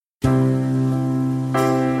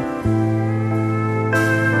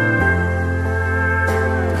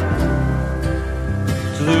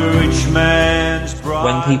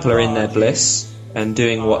some people are in their bliss and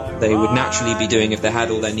doing what they would naturally be doing if they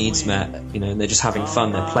had all their needs met, and they're just having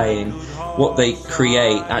fun, they're playing. What they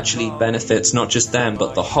create actually benefits not just them,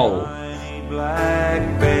 but the whole.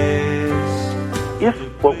 If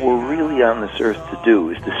what we're really on this earth to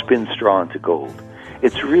do is to spin straw into gold,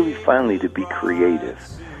 it's really finally to be creative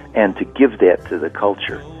and to give that to the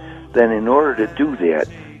culture. Then in order to do that,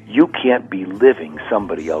 you can't be living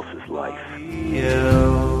somebody else's life.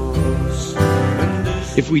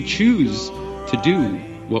 If we choose to do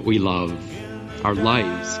what we love, our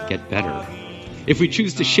lives get better. If we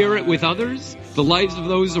choose to share it with others, the lives of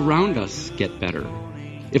those around us get better.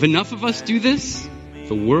 If enough of us do this,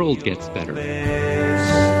 the world gets better.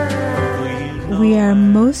 We are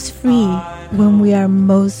most free when we are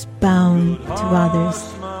most bound to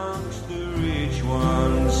others.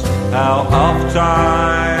 How oft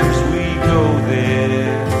times we go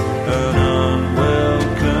there, an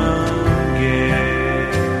unwelcome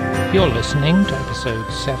guest. You're listening to episode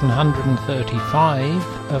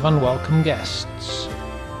 735 of Unwelcome Guests.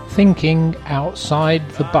 Thinking Outside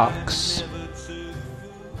the Box.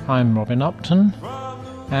 I'm Robin Upton,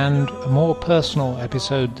 and a more personal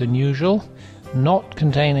episode than usual, not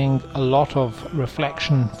containing a lot of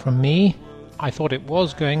reflection from me. I thought it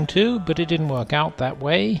was going to, but it didn't work out that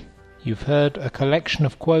way. You've heard a collection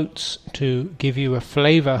of quotes to give you a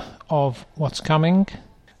flavour of what's coming.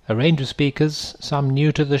 A range of speakers, some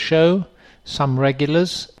new to the show, some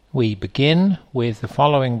regulars. We begin with the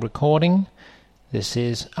following recording. This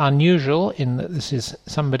is unusual in that this is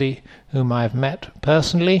somebody whom I've met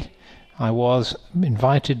personally. I was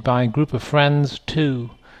invited by a group of friends to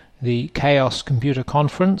the Chaos Computer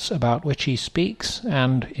Conference about which he speaks,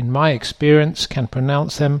 and in my experience can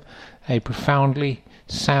pronounce them a profoundly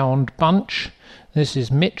sound bunch. This is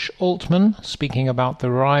Mitch Altman speaking about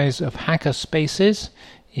the rise of hacker spaces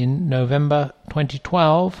in November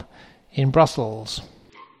 2012 in Brussels.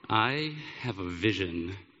 I have a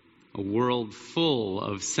vision, a world full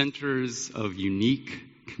of centers of unique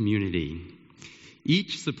community,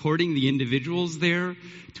 each supporting the individuals there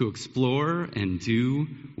to explore and do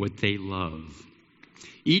what they love.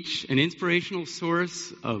 Each an inspirational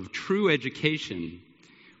source of true education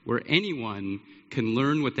where anyone can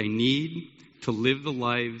learn what they need to live the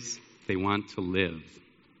lives they want to live.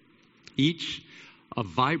 Each a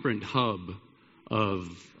vibrant hub of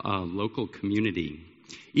local community.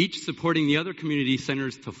 Each supporting the other community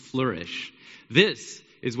centers to flourish. This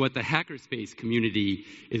is what the hackerspace community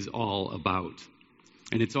is all about.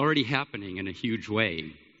 And it's already happening in a huge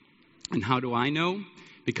way. And how do I know?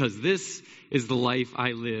 Because this is the life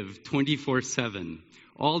I live 24/7,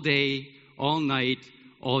 all day, all night,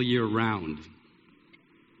 all year round.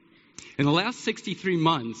 In the last 63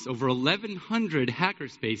 months, over 1,100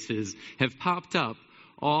 hackerspaces have popped up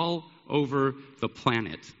all over the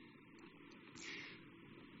planet.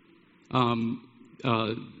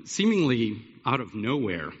 Seemingly out of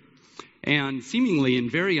nowhere, and seemingly in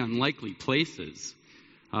very unlikely places.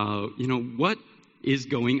 What is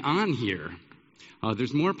going on here?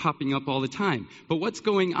 There's more popping up all the time. But what's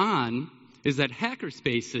going on is that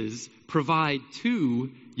hackerspaces provide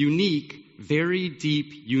two unique, very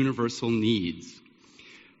deep universal needs.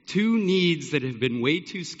 Two needs that have been way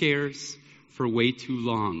too scarce for way too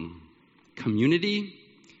long. Community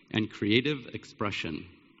and creative expression.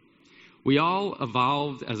 We all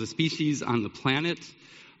evolved as a species on the planet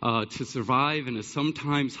to survive in a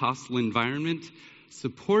sometimes hostile environment,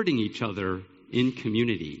 supporting each other in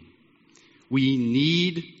community. We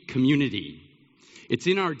need community. It's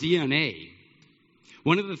in our DNA.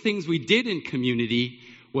 One of the things we did in community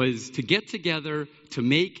was to get together to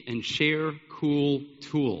make and share cool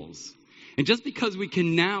tools. And just because we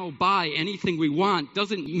can now buy anything we want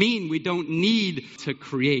doesn't mean we don't need to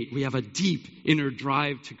create. We have a deep inner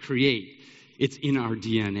drive to create. It's in our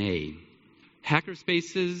DNA.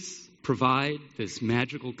 Hackerspaces provide this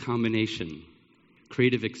magical combination,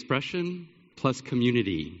 creative expression plus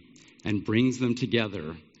community, and brings them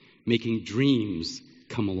together, making dreams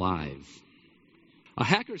come alive. A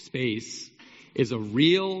hackerspace is a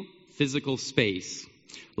real physical space,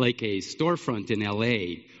 like a storefront in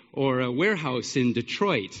LA or a warehouse in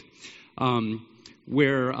Detroit,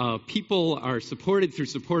 where people are supported through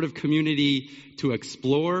supportive community to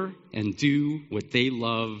explore and do what they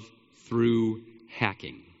love through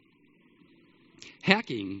hacking.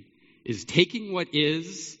 Hacking is taking what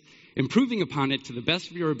is, improving upon it to the best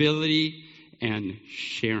of your ability, and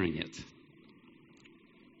sharing it.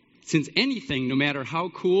 Since anything, no matter how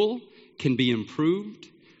cool, can be improved,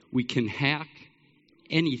 we can hack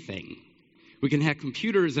anything. We can hack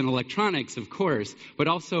computers and electronics, of course, but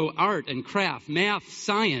also art and craft, math,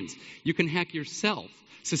 science. You can hack yourself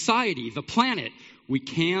society, the planet. We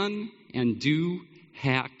can and do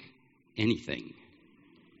hack anything.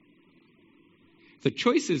 The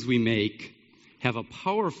choices we make have a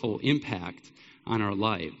powerful impact on our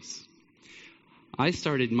lives. I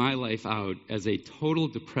started my life out as a total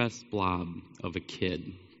depressed blob of a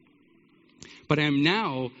kid. But I am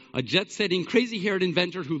now a jet-setting, crazy-haired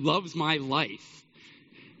inventor who loves my life.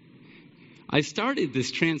 I started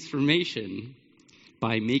this transformation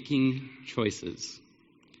by making choices.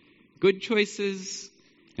 Good choices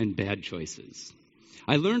and bad choices.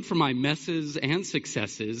 I learned from my messes and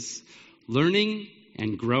successes, learning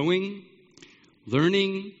and growing,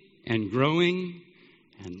 learning and growing,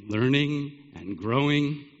 and learning and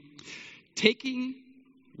growing. Taking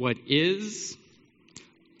what is,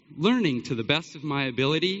 learning to the best of my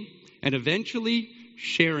ability, and eventually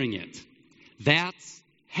sharing it. That's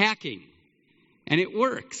hacking. And it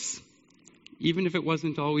works, even if it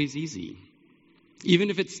wasn't always easy. Even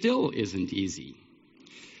if it still isn't easy.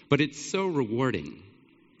 But it's so rewarding.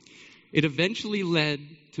 It eventually led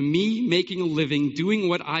to me making a living doing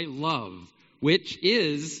what I love, which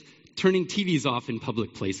is turning TVs off in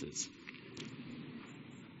public places.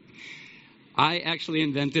 I actually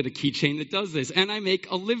invented a keychain that does this, and I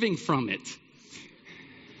make a living from it.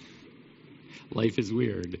 Life is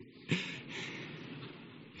weird.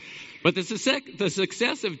 But the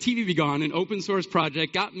success of TV Be Gone, an open source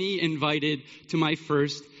project, got me invited to my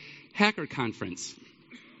first hacker conference.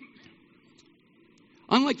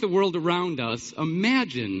 Unlike the world around us,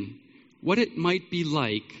 imagine what it might be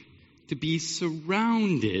like to be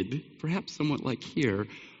surrounded, perhaps somewhat like here,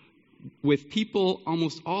 with people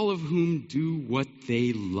almost all of whom do what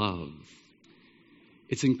they love.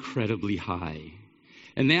 It's incredibly high.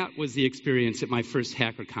 And that was the experience at my first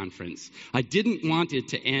hacker conference. I didn't want it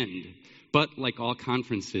to end, but like all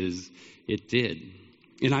conferences, it did.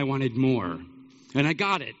 And I wanted more. And I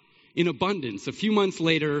got it in abundance a few months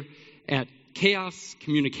later at Chaos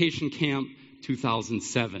Communication Camp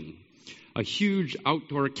 2007, a huge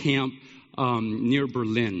outdoor camp near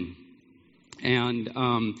Berlin. And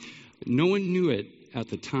no one knew it at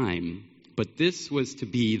the time, but this was to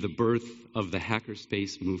be the birth of the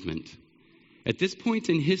hackerspace movement. At this point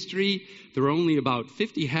in history, there were only about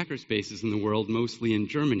 50 hackerspaces in the world, mostly in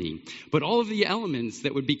Germany. But all of the elements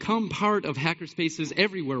that would become part of hackerspaces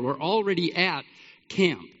everywhere were already at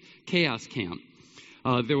camp, Chaos Camp.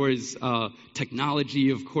 There was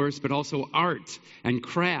technology, of course, but also art and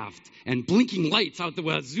craft and blinking lights out the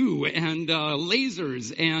wazoo and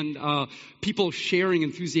lasers and people sharing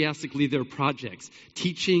enthusiastically their projects.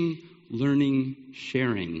 Teaching, learning,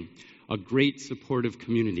 sharing. A great supportive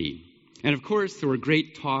community. And of course, there were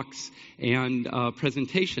great talks and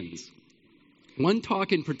presentations. One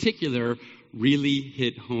talk in particular really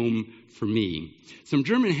hit home for me. Some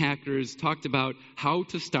German hackers talked about how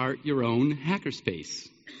to start your own hackerspace.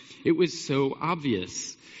 It was so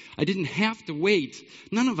obvious. I didn't have to wait.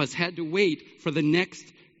 None of us had to wait for the next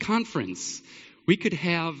conference. We could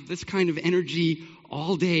have this kind of energy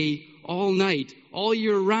all day, all night, all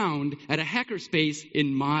year round at a hackerspace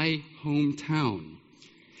in my hometown.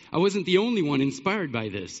 I wasn't the only one inspired by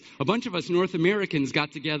this. A bunch of us North Americans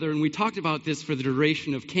got together and we talked about this for the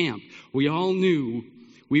duration of camp. We all knew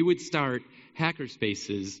we would start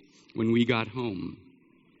hackerspaces when we got home.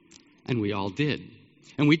 And we all did.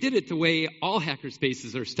 And we did it the way all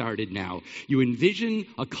hackerspaces are started now. You envision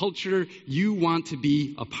a culture you want to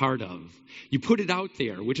be a part of. You put it out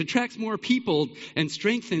there, which attracts more people and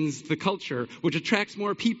strengthens the culture, which attracts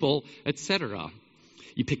more people, etc.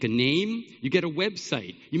 You pick a name, you get a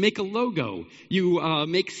website, you make a logo, you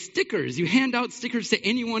make stickers, you hand out stickers to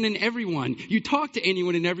anyone and everyone, you talk to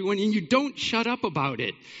anyone and everyone, and you don't shut up about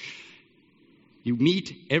it. You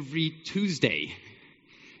meet every Tuesday,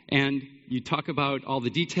 and you talk about all the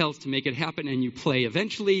details to make it happen, and you play.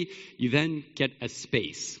 Eventually, you then get a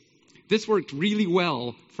space. This worked really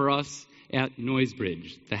well for us at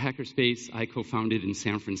Noisebridge, the hackerspace I co-founded in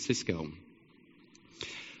San Francisco.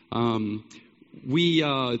 We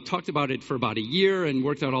talked about it for about a year and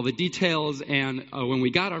worked out all the details, and when we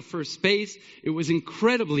got our first space, it was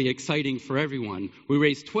incredibly exciting for everyone. We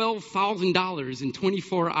raised $12,000 in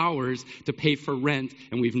 24 hours to pay for rent,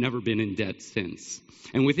 and we've never been in debt since.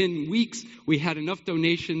 And within weeks, we had enough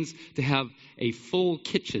donations to have a full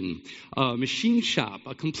kitchen, a machine shop,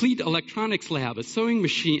 a complete electronics lab, a sewing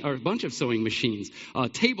machine, or a bunch of sewing machines,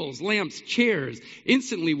 tables, lamps, chairs.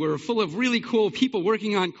 Instantly, we were full of really cool people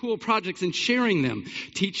working on cool projects and sharing them,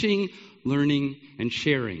 teaching, learning, and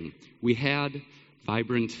sharing. We had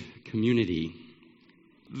vibrant community.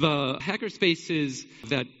 The hackerspaces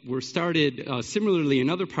that were started similarly in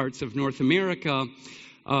other parts of North America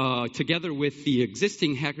together with the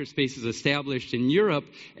existing hackerspaces established in Europe,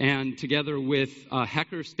 and together with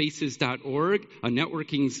hackerspaces.org, a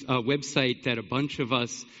networking website that a bunch of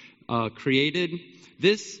us created.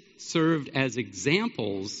 This served as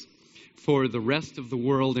examples for the rest of the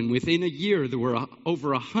world, and within a year there were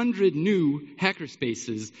over 100 new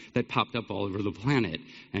hackerspaces that popped up all over the planet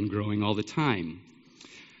and growing all the time.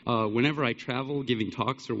 Whenever I travel giving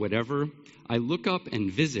talks or whatever, I look up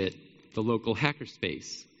and visit the local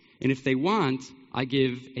hackerspace. And if they want, I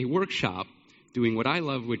give a workshop doing what I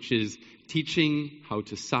love, which is teaching how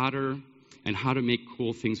to solder and how to make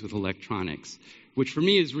cool things with electronics, which for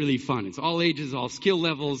me is really fun. It's all ages, all skill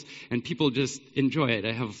levels, and people just enjoy it.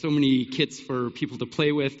 I have so many kits for people to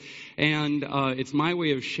play with, and it's my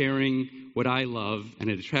way of sharing what I love, and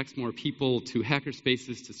it attracts more people to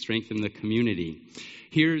hackerspaces to strengthen the community.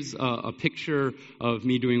 Here's a picture of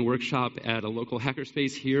me doing a workshop at a local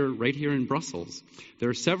hackerspace right here in Brussels. There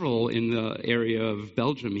are several in the area of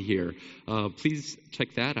Belgium here. Please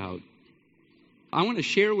check that out. I want to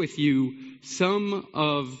share with you some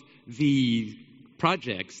of the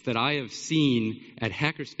projects that I have seen at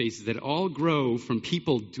hackerspaces that all grow from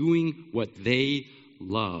people doing what they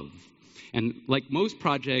love. And like most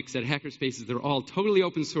projects at hackerspaces, they're all totally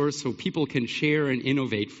open source so people can share and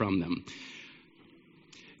innovate from them.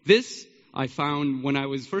 This I found when I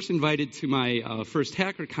was first invited to my first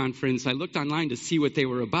hacker conference. I looked online to see what they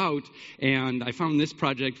were about, and I found this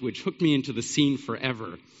project which hooked me into the scene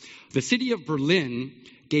forever. The city of Berlin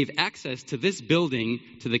gave access to this building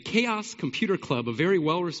to the Chaos Computer Club, a very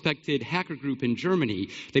well-respected hacker group in Germany.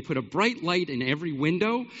 They put a bright light in every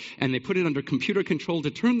window, and they put it under computer control to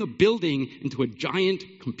turn the building into a giant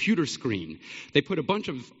computer screen. They put a bunch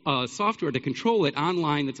of software to control it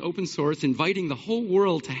online that's open source, inviting the whole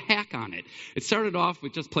world to hack on it. It started off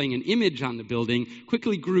with just playing an image on the building,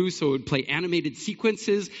 quickly grew so it would play animated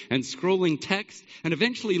sequences and scrolling text, and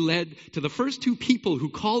eventually led to the first two people who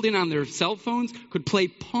called in on their cell phones could play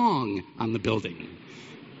Pong on the building.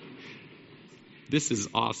 This is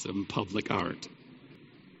awesome public art.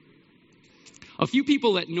 A few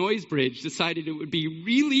people at Noisebridge decided it would be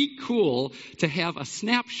really cool to have a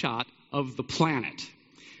snapshot of the planet.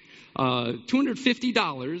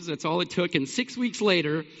 $250, that's all it took, and 6 weeks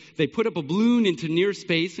later, they put up a balloon into near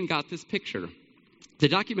space and got this picture. They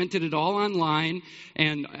documented it all online,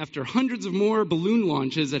 and after hundreds of more balloon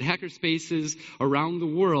launches at hackerspaces around the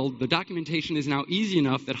world, the documentation is now easy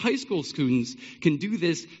enough that high school students can do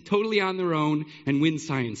this totally on their own and win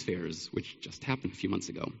science fairs, which just happened a few months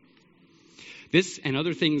ago. This and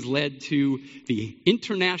other things led to the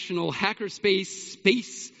International Hackerspace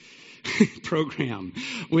Space program,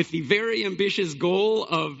 with the very ambitious goal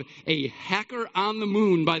of a hacker on the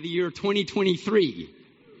moon by the year 2023.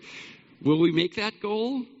 Will we make that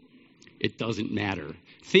goal? It doesn't matter.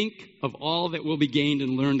 Think of all that will be gained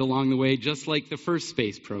and learned along the way, just like the first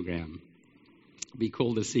space program. It'll be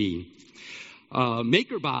cool to see.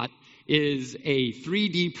 MakerBot is a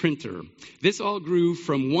 3D printer. This all grew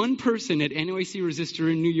from one person at NYC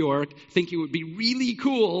Resistor in New York thinking it would be really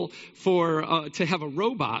cool to have a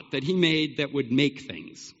robot that he made that would make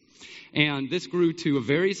things. And this grew to a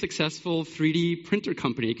very successful 3D printer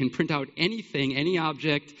company. It can print out anything, any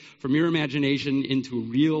object from your imagination into a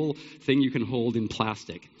real thing you can hold in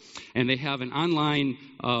plastic. And they have an online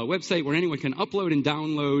website where anyone can upload and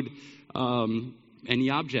download any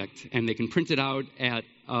object, and they can print it out at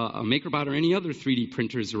a MakerBot or any other 3D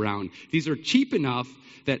printers around. These are cheap enough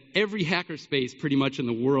that every hackerspace pretty much in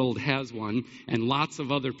the world has one, and lots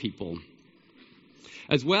of other people.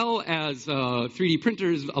 As well as 3D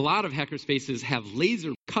printers, a lot of hackerspaces have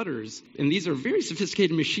laser cutters, and these are very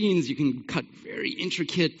sophisticated machines. You can cut very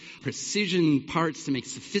intricate precision parts to make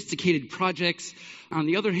sophisticated projects. On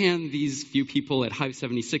the other hand, these few people at Hive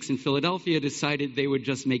 76 in Philadelphia decided they would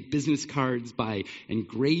just make business cards by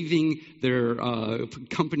engraving their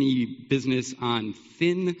company business on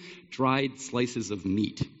thin, dried slices of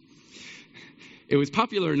meat. It was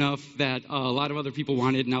popular enough that a lot of other people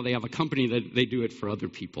wanted. Now they have a company that they do it for other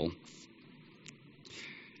people.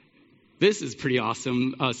 This is pretty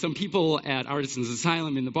awesome. Some people at Artisans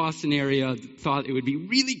Asylum in the Boston area thought it would be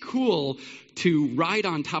really cool to ride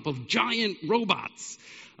on top of giant robots.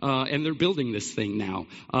 And they're building this thing now.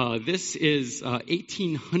 This is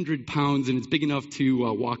 1,800 pounds, and it's big enough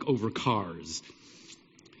to walk over cars.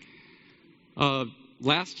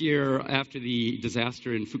 Last year, after the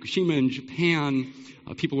disaster in Fukushima in Japan,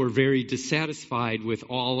 people were very dissatisfied with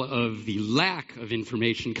all of the lack of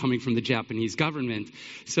information coming from the Japanese government.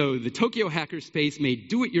 So the Tokyo Hackerspace made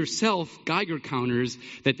do-it-yourself Geiger counters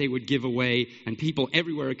that they would give away, and people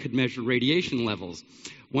everywhere could measure radiation levels.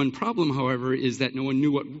 One problem, however, is that no one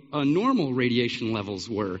knew what normal radiation levels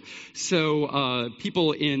were. So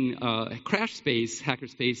people in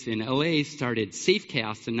hackerspace in LA started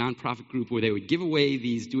SafeCast, a nonprofit group where they would give away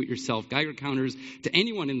these do-it-yourself Geiger counters to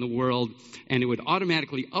anyone in the world, and it would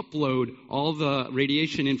automatically upload all the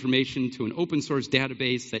radiation information to an open source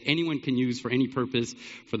database that anyone can use for any purpose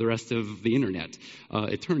for the rest of the internet,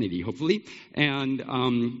 eternity, hopefully.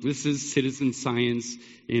 And this is citizen science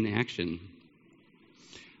in action.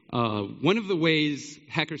 One of the ways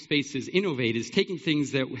hackerspaces innovate is taking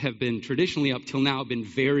things that have been traditionally up till now been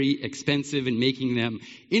very expensive and making them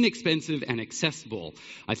inexpensive and accessible.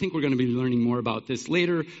 I think we're going to be learning more about this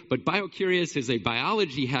later, but BioCurious is a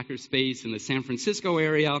biology hackerspace in the San Francisco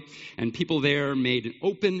area, and people there made an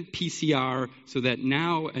open PCR so that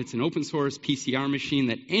now it's an open source PCR machine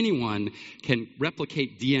that anyone can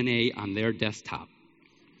replicate DNA on their desktop.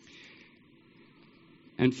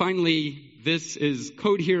 And finally, this is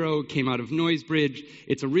Code Hero, came out of Noisebridge.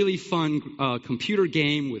 It's a really fun computer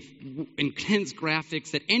game with intense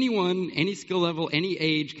graphics that anyone, any skill level, any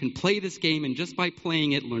age can play this game, and just by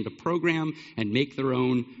playing it, learn to program and make their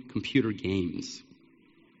own computer games.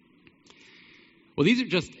 Well, these are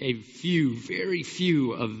just a few, very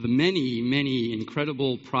few of the many, many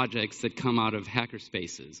incredible projects that come out of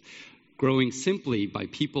hackerspaces, growing simply by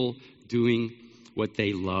people doing what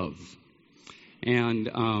they love. And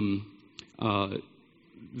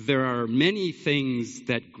there are many things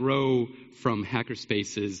that grow from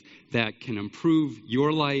hackerspaces that can improve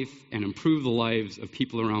your life and improve the lives of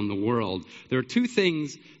people around the world. There are two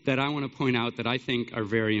things that I want to point out that I think are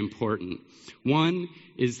very important. One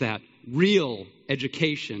is that real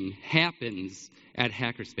education happens at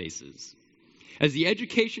hackerspaces. As the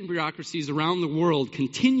education bureaucracies around the world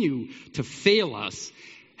continue to fail us,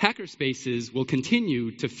 hackerspaces will continue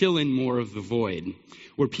to fill in more of the void,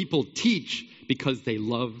 where people teach because they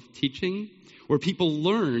love teaching, where people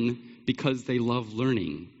learn because they love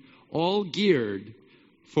learning, all geared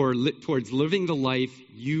towards living the life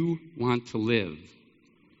you want to live.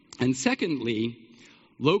 And secondly,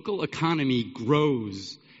 local economy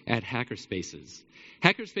grows at hackerspaces.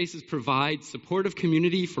 Hackerspaces provide supportive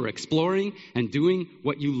community for exploring and doing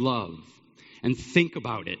what you love. And think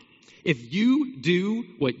about it. If you do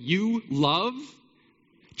what you love,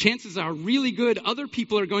 chances are really good other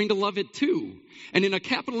people are going to love it too. And in a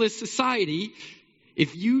capitalist society,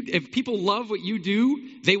 if people love what you do,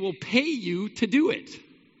 they will pay you to do it.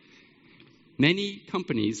 Many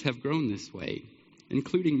companies have grown this way,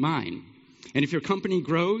 including mine. And if your company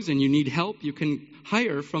grows and you need help, you can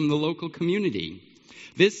hire from the local community.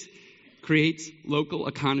 This creates local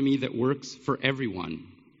economy that works for everyone.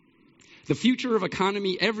 The future of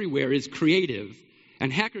economy everywhere is creative,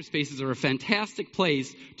 and hackerspaces are a fantastic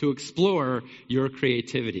place to explore your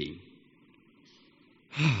creativity.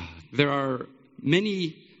 There are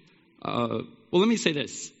many, let me say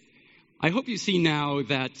this. I hope you see now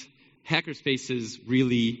that hackerspaces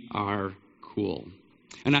really are cool.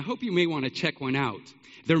 And I hope you may want to check one out.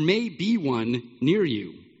 There may be one near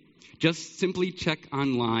you. Just simply check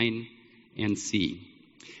online and see.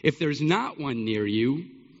 If there's not one near you,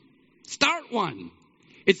 start one.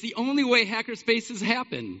 It's the only way hackerspaces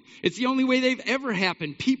happen. It's the only way they've ever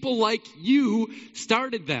happened. People like you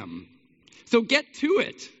started them. So get to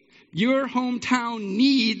it. Your hometown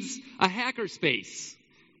needs a hackerspace.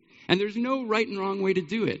 And there's no right and wrong way to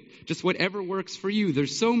do it. Just whatever works for you.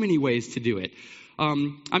 There's so many ways to do it.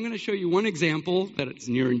 I'm going to show you one example that is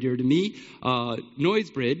near and dear to me.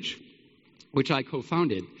 Noisebridge, which I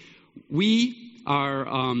co-founded. We are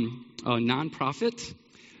a nonprofit.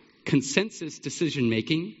 Consensus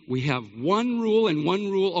decision-making. We have one rule and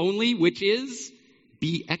one rule only, which is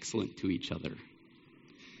be excellent to each other.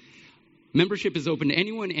 Membership is open to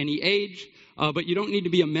anyone, any age, but you don't need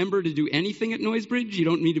to be a member to do anything at Noisebridge. You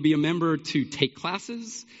don't need to be a member to take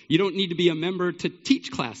classes. You don't need to be a member to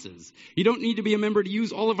teach classes. You don't need to be a member to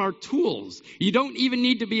use all of our tools. You don't even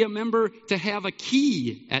need to be a member to have a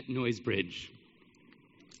key at Noisebridge.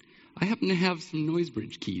 I happen to have some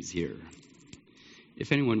Noisebridge keys here,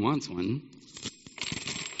 if anyone wants one.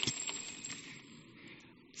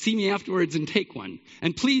 See me afterwards and take one.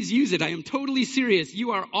 And please use it. I am totally serious.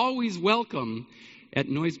 You are always welcome at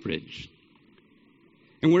Noisebridge.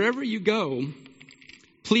 And wherever you go,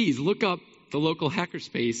 please look up the local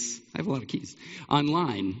hackerspace. I have a lot of keys.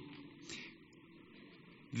 Online.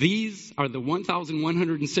 These are the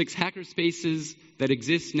 1,106 hackerspaces that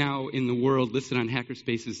exist now in the world listed on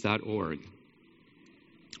hackerspaces.org.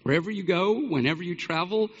 Wherever you go, whenever you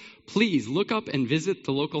travel, please look up and visit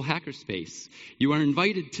the local hackerspace. You are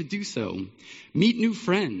invited to do so. Meet new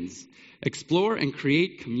friends. Explore and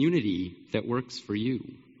create community that works for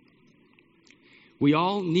you. We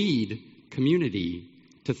all need community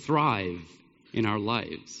to thrive in our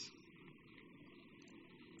lives.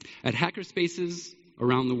 At hackerspaces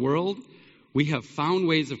around the world, we have found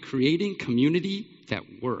ways of creating community that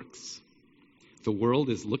works. The world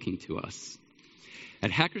is looking to us.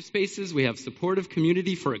 At hackerspaces, we have supportive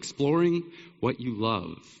community for exploring what you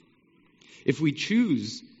love. If we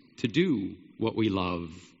choose to do what we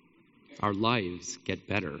love, our lives get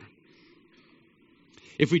better.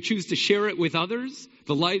 If we choose to share it with others,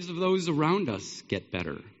 the lives of those around us get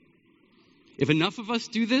better. If enough of us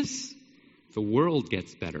do this, the world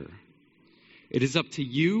gets better. It is up to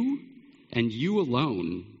you and you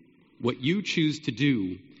alone what you choose to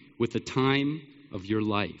do with the time of your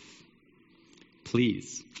life.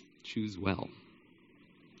 Please choose well.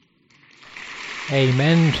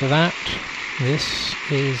 Amen to that. This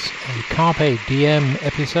is a Carpe Diem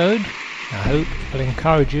episode. I hope it'll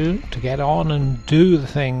encourage you to get on and do the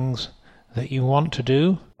things that you want to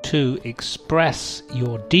do, to express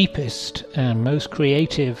your deepest and most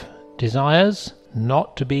creative desires,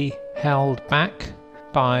 not to be held back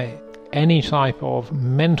by any type of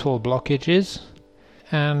mental blockages.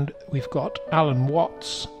 And we've got Alan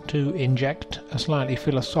Watts to inject a slightly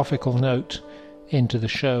philosophical note into the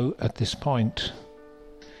show at this point.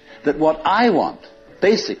 That what I want,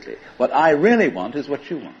 basically, what I really want is what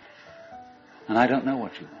you want. And I don't know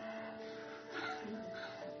what you want.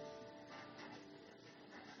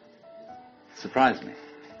 Surprised me.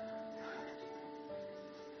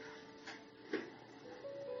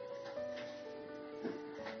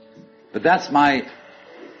 But that's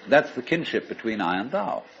the kinship between I and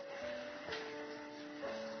thou.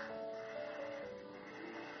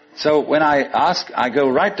 So when I ask, I go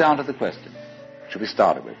right down to the question, which we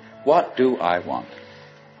started with. What do I want?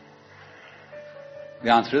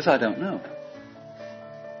 The answer is, I don't know.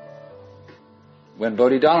 When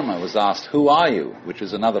Bodhidharma was asked, who are you? Which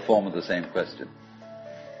is another form of the same question.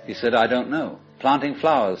 He said, I don't know. Planting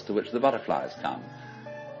flowers to which the butterflies come.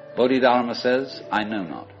 Bodhidharma says, I know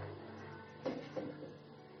not.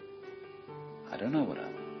 I don't know what I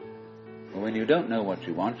want. Well, when you don't know what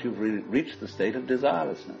you want, you've reached the state of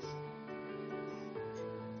desirelessness.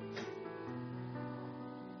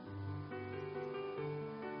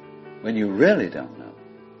 When you really don't know.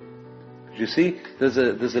 You see, there's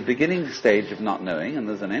a beginning stage of not knowing, and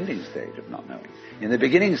there's an ending stage of not knowing. In the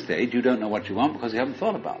beginning stage, you don't know what you want because you haven't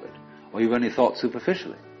thought about it, or you've only thought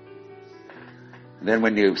superficially. And then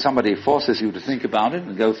when somebody forces you to think about it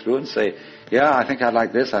and go through and say, yeah, I think I'd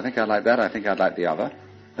like this, I think I'd like that, I think I'd like the other,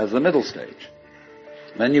 there's the middle stage.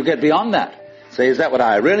 Then you get beyond that. Say, is that what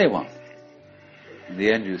I really want? In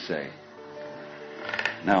the end you say,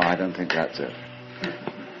 no, I don't think that's it.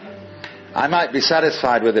 I might be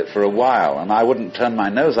satisfied with it for a while, and I wouldn't turn my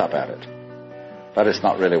nose up at it. But it's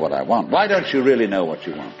not really what I want. Why don't you really know what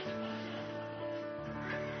you want?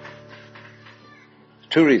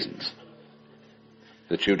 2 reasons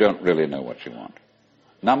that you don't really know what you want.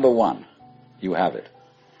 Number 1, you have it.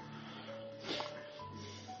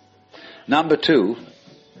 Number 2,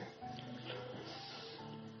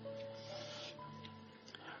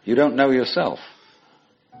 you don't know yourself,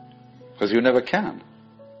 because you never can.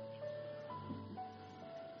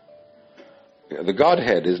 The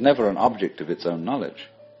Godhead is never an object of its own knowledge.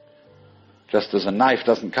 Just as a knife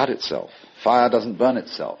doesn't cut itself, fire doesn't burn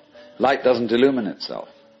itself, light doesn't illumine itself.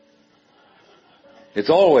 It's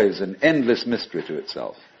always an endless mystery to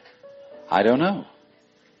itself. I don't know.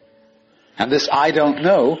 And this I don't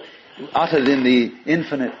know, uttered in the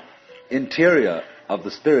infinite interior of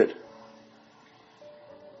the spirit,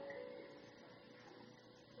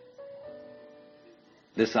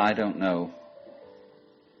 this I don't know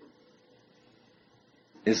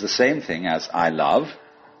is the same thing as I love,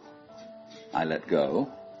 I let go,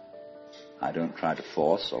 I don't try to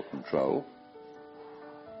force or control.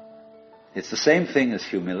 It's the same thing as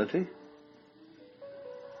humility.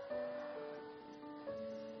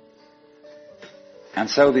 And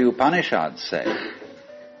so the Upanishads say,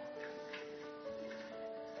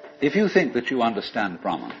 if you think that you understand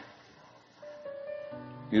Brahman,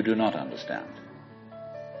 you do not understand.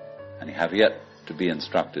 And you have yet to be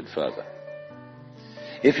instructed further.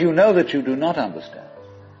 If you know that you do not understand,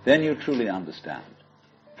 then you truly understand.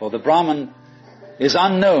 For the Brahman is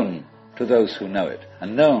unknown to those who know it,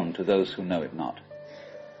 and known to those who know it not.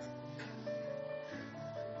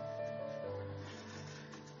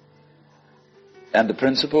 And the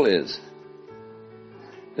principle is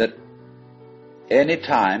that any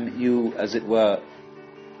time you, as it were,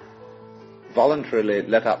 voluntarily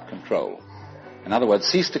let up control, in other words,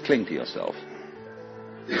 cease to cling to yourself,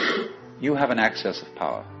 you have an access of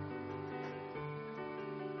power.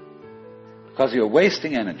 Because you're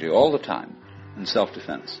wasting energy all the time in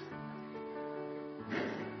self-defense,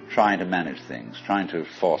 trying to manage things, trying to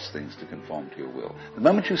force things to conform to your will. The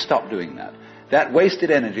moment you stop doing that, that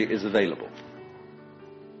wasted energy is available.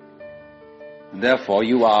 And therefore,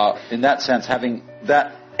 you are, in that sense, having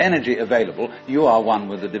that energy available, you are one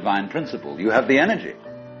with the divine principle. You have the energy.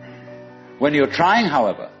 When you're trying,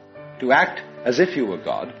 however, to act as if you were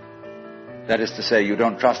God, that is to say, you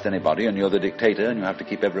don't trust anybody and you're the dictator and you have to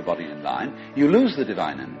keep everybody in line, you lose the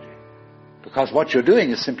divine energy. Because what you're doing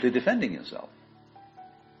is simply defending yourself.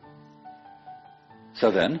 So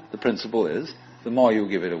then, the principle is, the more you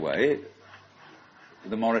give it away,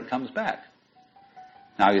 the more it comes back.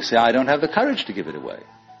 Now you say, I don't have the courage to give it away.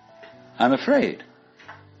 I'm afraid.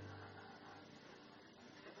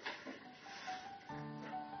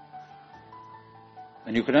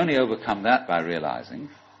 And you can only overcome that by realizing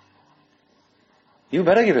you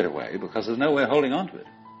better give it away because there's no way of holding on to it.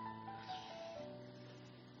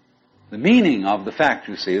 The meaning of the fact,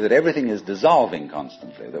 you see, that everything is dissolving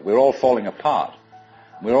constantly, that we're all falling apart,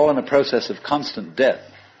 we're all in a process of constant death,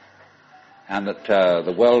 and that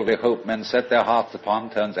the world we hope men set their hearts upon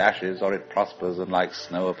turns ashes, or it prospers, and like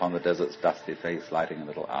snow upon the desert's dusty face, lighting a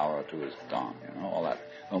little hour or two is gone. You know, all that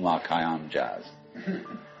Omar Khayyam jazz.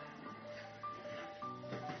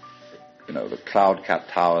 You know, the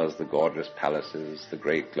cloud-capped towers, the gorgeous palaces, the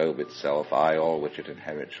great globe itself, I, all which it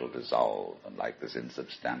inherits, shall dissolve, and like this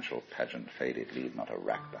insubstantial pageant faded, leave not a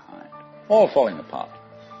rack behind. All falling apart.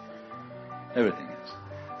 Everything is.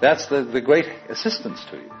 That's the great assistance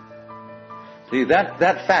to you. See, that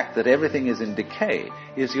fact that everything is in decay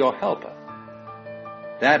is your helper.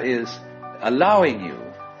 That is allowing you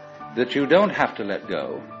that you don't have to let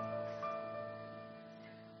go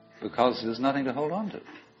because there's nothing to hold on to.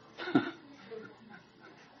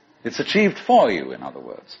 It's achieved for you, in other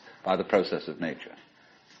words, by the process of nature.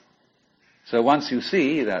 So once you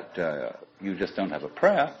see that you just don't have a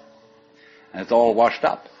prayer, and it's all washed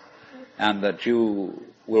up, and that you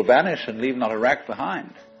will vanish and leave not a rack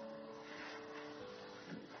behind,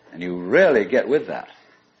 and you really get with that,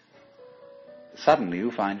 suddenly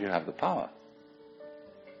you find you have the power.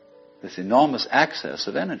 This enormous access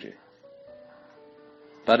of energy.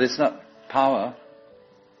 But it's not power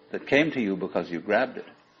that came to you because you grabbed it.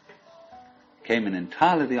 It came in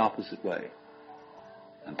entirely the opposite way.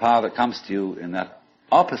 And power that comes to you in that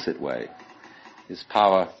opposite way is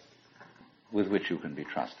power with which you can be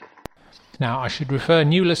trusted. Now, I should refer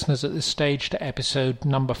new listeners at this stage to episode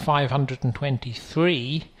number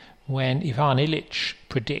 523, when Ivan Illich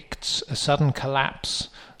predicts a sudden collapse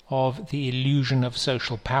of the illusion of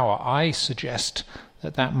social power. I suggest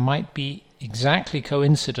that might be exactly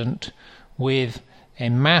coincident with a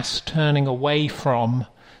mass turning away from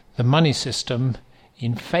the money system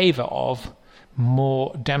in favor of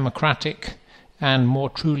more democratic and more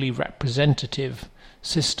truly representative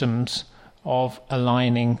systems of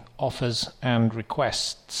aligning offers and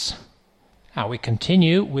requests. Now we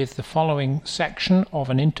continue with the following section of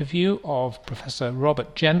an interview of Professor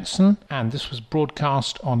Robert Jensen, and this was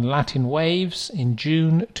broadcast on Latin Waves in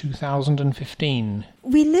June 2015.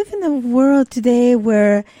 We live in a world today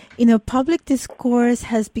where, public discourse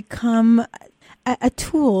has become a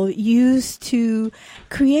tool used to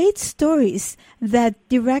create stories that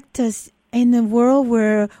direct us in a world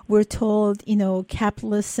where we're told,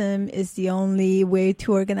 capitalism is the only way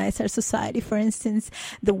to organize our society. For instance,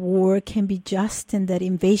 the war can be just and that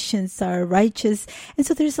invasions are righteous. And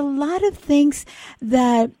so there's a lot of things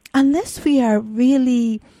that, unless we are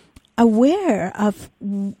really aware of,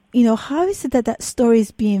 how is it that story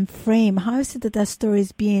is being framed? How is it that story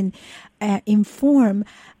is being informed?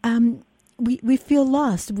 We feel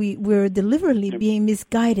lost. We're deliberately being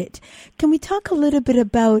misguided. Can we talk a little bit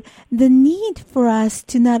about the need for us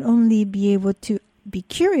to not only be able to be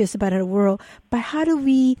curious about our world, but how do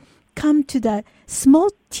we come to that small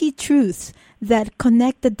T truths that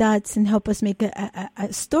connect the dots and help us make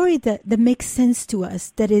a story that makes sense to us,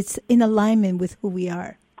 that is in alignment with who we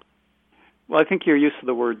are? Well, I think your use of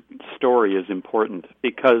the word story is important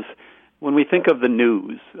because when we think of the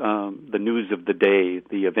news of the day,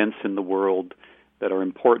 the events in the world that are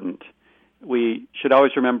important, we should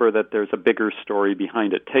always remember that there's a bigger story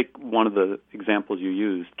behind it. Take one of the examples you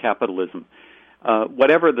used, capitalism.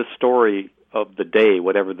 Whatever the story of the day,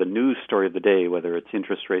 whatever the news story of the day, whether it's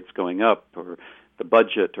interest rates going up or the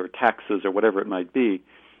budget or taxes or whatever it might be,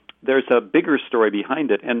 there's a bigger story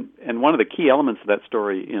behind it. And one of the key elements of that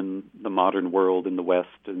story in the modern world, in the West,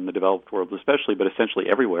 in the developed world especially, but essentially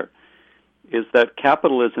everywhere, is that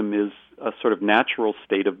capitalism is a sort of natural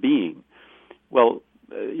state of being. Well,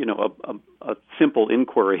 a simple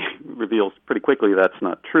inquiry reveals pretty quickly that's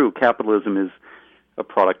not true. Capitalism is a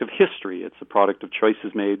product of history. It's a product of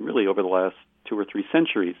choices made really over the last 2 or 3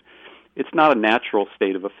 centuries. It's not a natural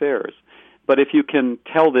state of affairs. But if you can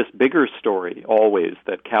tell this bigger story always,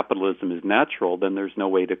 that capitalism is natural, then there's no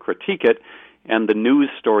way to critique it, and the news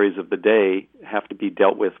stories of the day have to be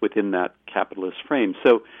dealt with within that capitalist frame.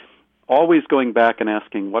 So always going back and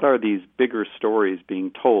asking, what are these bigger stories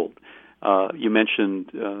being told? You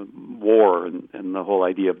mentioned war and the whole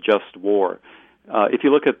idea of just war. If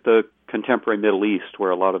you look at the contemporary Middle East,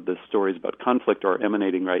 where a lot of the stories about conflict are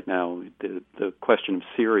emanating right now, the question of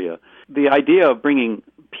Syria, the idea of bringing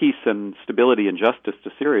peace and stability and justice to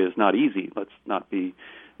Syria is not easy. Let's not be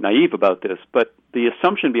naive about this. But the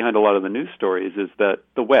assumption behind a lot of the news stories is that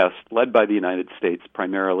the West, led by the United States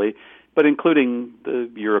primarily, but including the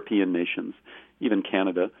European nations, even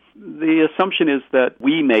Canada, the assumption is that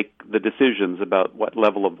we make the decisions about what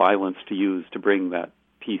level of violence to use to bring that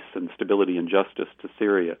peace and stability and justice to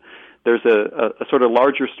Syria. There's a sort of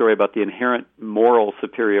larger story about the inherent moral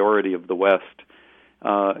superiority of the West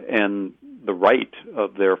and the right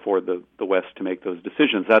of, therefore, the West to make those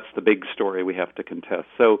decisions. That's the big story we have to contest.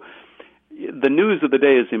 So the news of the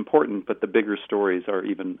day is important, but the bigger stories are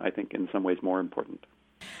even, I think, in some ways more important.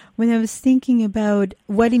 When I was thinking about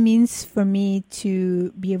what it means for me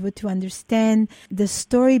to be able to understand the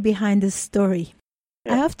story behind the story,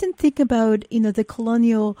 I often think about, the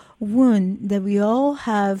colonial wound that we all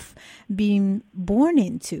have been born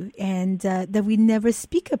into and that we never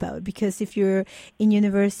speak about. Because if you're in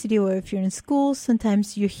university or if you're in school,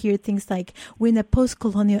 sometimes you hear things like, we're in a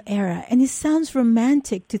post-colonial era. And it sounds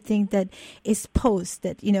romantic to think that it's post,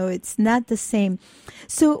 that, it's not the same.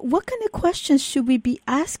 So what kind of questions should we be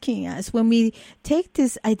asking us when we take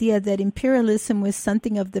this idea that imperialism was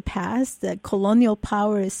something of the past, that colonial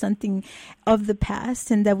power is something of the past,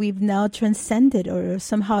 and that we've now transcended or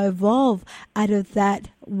somehow evolved out of that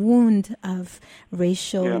wound of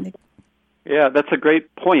racial... Yeah, that's a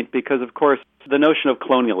great point because, of course, the notion of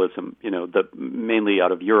colonialism, mainly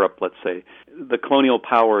out of Europe, let's say, the colonial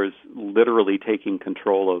powers literally taking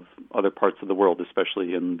control of other parts of the world,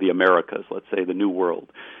 especially in the Americas, let's say, the New World.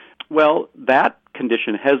 Well, that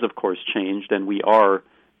condition has, of course, changed, and we are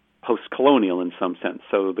post-colonial in some sense.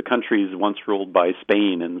 So the countries once ruled by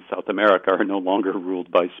Spain in South America are no longer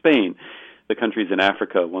ruled by Spain. The countries in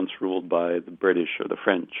Africa once ruled by the British or the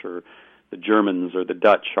French or the Germans or the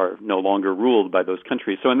Dutch are no longer ruled by those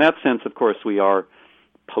countries. So in that sense, of course, we are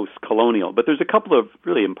post-colonial. But there's a couple of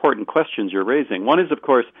really important questions you're raising. One is, of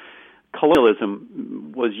course,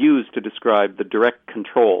 colonialism was used to describe the direct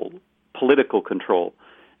control, political control,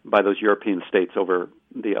 by those European states over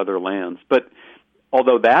the other lands. But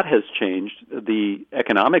although that has changed, the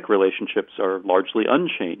economic relationships are largely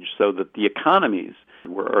unchanged, so that the economies,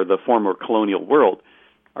 or the former colonial world,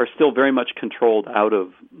 are still very much controlled out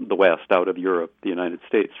of the West, out of Europe, the United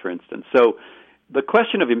States, for instance. So the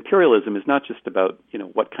question of imperialism is not just about,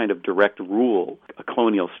 what kind of direct rule a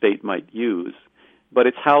colonial state might use, but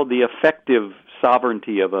it's how the effective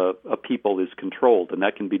sovereignty of a people is controlled, and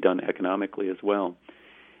that can be done economically as well.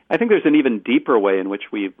 I think there's an even deeper way in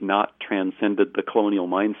which we've not transcended the colonial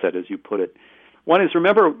mindset, as you put it. One is,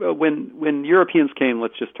 remember, when Europeans came,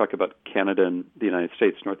 let's just talk about Canada and the United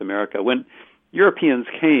States, North America. When Europeans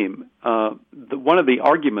came, one of the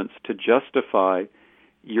arguments to justify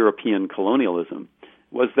European colonialism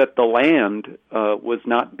was that the land was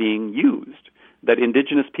not being used, that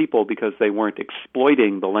indigenous people, because they weren't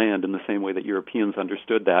exploiting the land in the same way that Europeans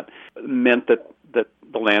understood that, meant that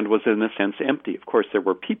the land was in a sense empty. Of course, there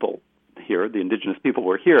were people here, the indigenous people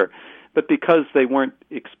were here, but because they weren't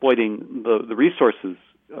exploiting the resources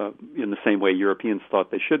in the same way Europeans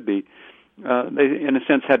thought they should be, they, in a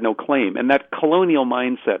sense, had no claim. And that colonial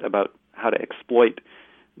mindset about how to exploit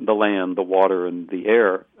the land, the water, and the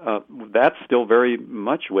air, that's still very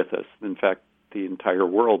much with us. In fact, the entire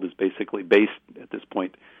world is basically based at this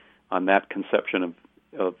point on that conception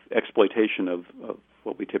of exploitation of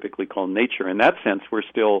what we typically call nature. In that sense, we're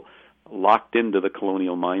still locked into the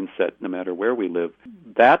colonial mindset no matter where we live.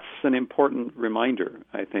 That's an important reminder,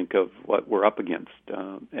 I think, of what we're up against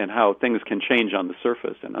and how things can change on the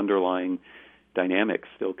surface and underlying dynamics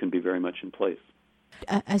still can be very much in place.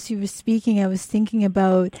 As you were speaking, I was thinking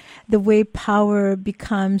about the way power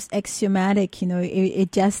becomes axiomatic.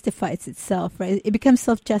 It justifies itself, right? It becomes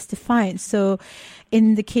self-justifying. So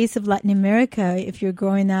in the case of Latin America, if you're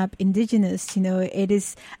growing up indigenous, it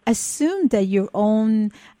is assumed that your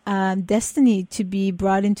own destiny to be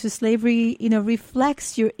brought into slavery,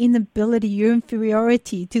 reflects your inability, your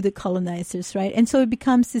inferiority to the colonizers, right? And so it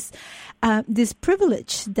becomes this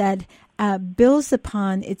privilege that builds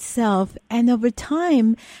upon itself, and over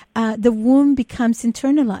time, the wound becomes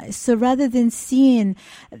internalized. So rather than seeing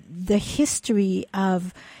the history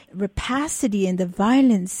of rapacity and the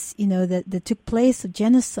violence, that took place, of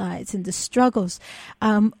genocides and the struggles,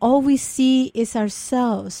 all we see is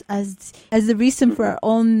ourselves as the reason for our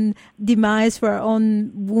own demise, for our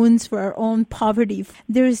own wounds, for our own poverty.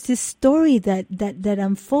 There is this story that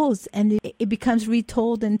unfolds, and it becomes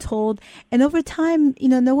retold and told. And over time,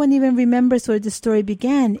 no one even remembers where the story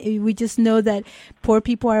began. We just know that poor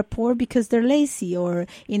people are poor because they're lazy, or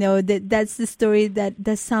that's the story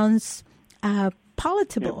that sounds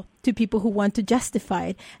palatable to people who want to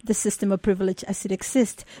justify the system of privilege as it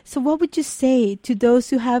exists. So what would you say to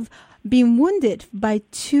those who have been wounded by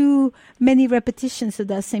too many repetitions of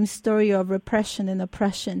that same story of repression and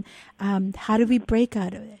oppression? How do we break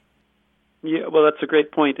out of it? Yeah, well, that's a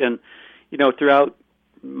great point. And, throughout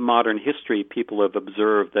modern history, people have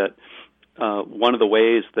observed that one of the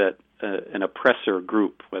ways that an oppressor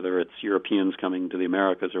group, whether it's Europeans coming to the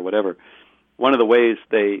Americas or whatever, one of the ways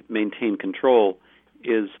they maintain control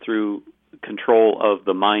is through control of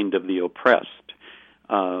the mind of the oppressed.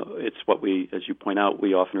 It's what we, as you point out,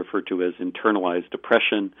 we often refer to as internalized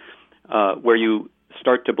oppression, where you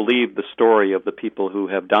start to believe the story of the people who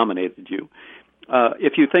have dominated you.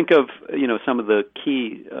 If you think of, some of the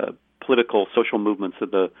key political, social movements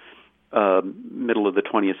of the middle of the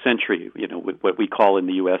 20th century, what we call in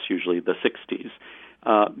the U.S. usually the 60s,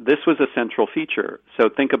 this was a central feature. So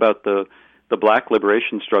think about the black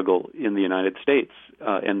liberation struggle in the United States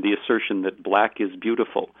and the assertion that black is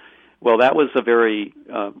beautiful. Well, that was a very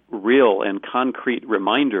real and concrete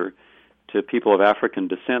reminder to people of African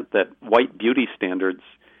descent that white beauty standards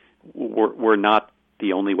were not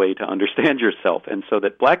the only way to understand yourself. And so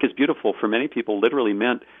that black is beautiful for many people literally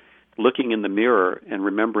meant looking in the mirror and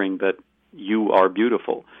remembering that you are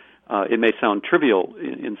beautiful. It may sound trivial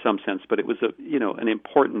in some sense, but it was an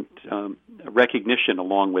important recognition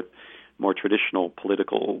along with more traditional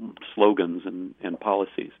political slogans and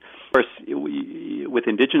policies. Of course, with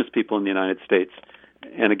indigenous people in the United States,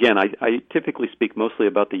 and again, I typically speak mostly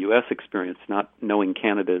about the U.S. experience, not knowing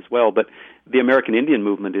Canada as well, but the American Indian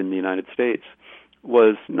movement in the United States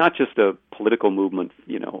was not just a political movement,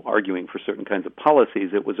 arguing for certain kinds of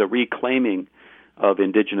policies. It was a reclaiming of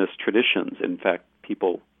indigenous traditions. In fact,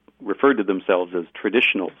 people referred to themselves as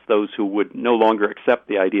traditionals, those who would no longer accept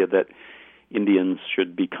the idea that Indians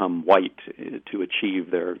should become white to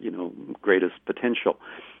achieve their, greatest potential.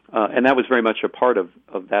 And that was very much a part of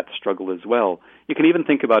that struggle as well. You can even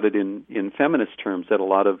think about it in feminist terms, that a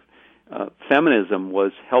lot of feminism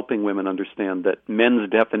was helping women understand that men's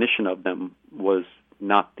definition of them was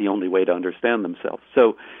not the only way to understand themselves.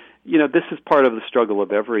 So, this is part of the struggle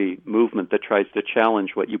of every movement that tries to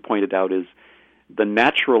challenge what you pointed out is the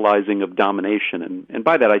naturalizing of domination. And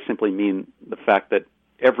by that I simply mean the fact that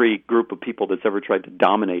every group of people that's ever tried to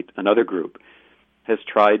dominate another group has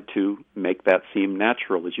tried to make that seem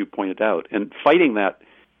natural, as you pointed out. And fighting that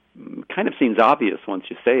kind of seems obvious once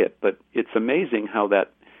you say it, but it's amazing how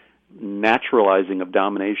that naturalizing of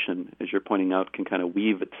domination, as you're pointing out, can kind of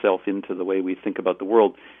weave itself into the way we think about the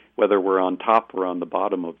world, whether we're on top or on the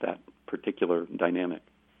bottom of that particular dynamic.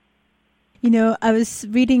 I was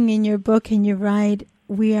reading in your book, and you write,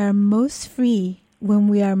 we are most free when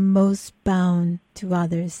we are most bound to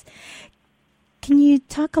others. Can you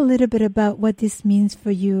talk a little bit about what this means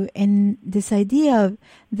for you and this idea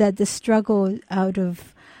that the struggle out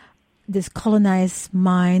of this colonized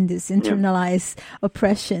mind, this internalized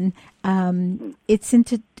oppression, it's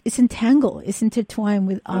entangled, it's intertwined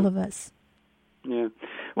with all of us? Yeah.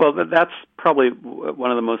 Well, that's probably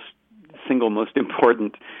one of the most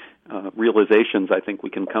important realizations I think we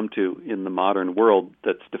can come to in the modern world,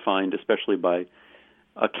 that's defined especially by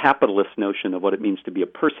a capitalist notion of what it means to be a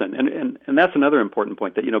person. And that's another important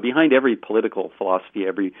point, that, behind every political philosophy,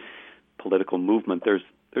 every political movement, there's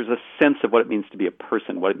a sense of what it means to be a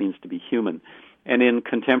person, what it means to be human. And in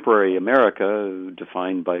contemporary America,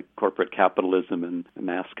 defined by corporate capitalism and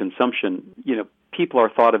mass consumption, people are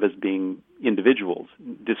thought of as being individuals,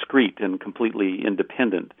 discrete and completely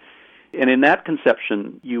independent. And in that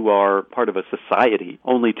conception, you are part of a society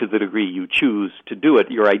only to the degree you choose to do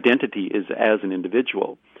it. Your identity is as an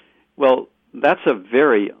individual. Well, that's a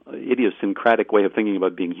very idiosyncratic way of thinking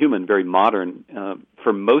about being human, very modern.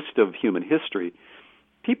 For most of human history,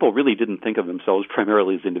 people really didn't think of themselves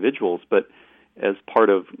primarily as individuals, but as part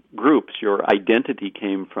of groups. Your identity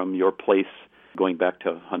came from your place, going back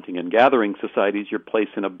to hunting and gathering societies, your place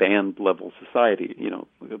in a band-level society,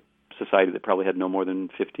 a society that probably had no more than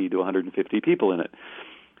 50 to 150 people in it.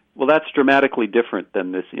 Well, that's dramatically different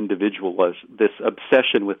than this this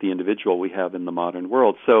obsession with the individual we have in the modern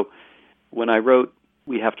world. So when I wrote,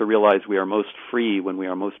 we have to realize we are most free when we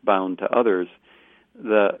are most bound to others,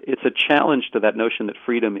 it's a challenge to that notion that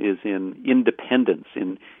freedom is in independence,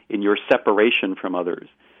 in your separation from others.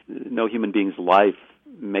 No human being's life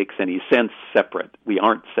makes any sense separate. We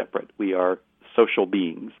aren't separate. We are social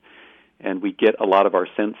beings, and we get a lot of our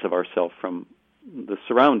sense of ourselves from the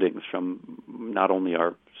surroundings, from not only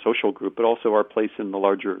our social group, but also our place in the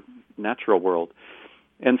larger natural world.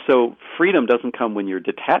 And so freedom doesn't come when you're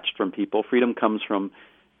detached from people. Freedom comes from,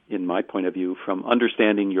 in my point of view, from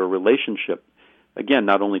understanding your relationship, again,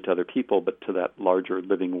 not only to other people, but to that larger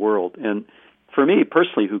living world. And for me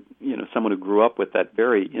personally, someone who grew up with that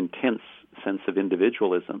very intense sense of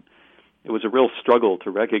individualism, it was a real struggle to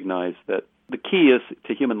recognize that the key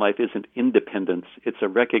to human life isn't independence, it's a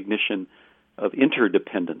recognition of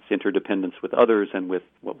interdependence with others and with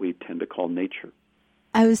what we tend to call nature.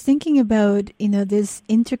 I was thinking about, this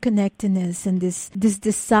interconnectedness and this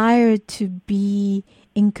desire to be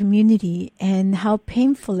in community and how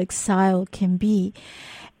painful exile can be.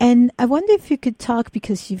 And I wonder if you could talk,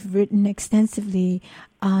 because you've written extensively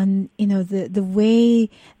on, the way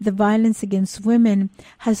the violence against women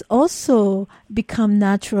has also become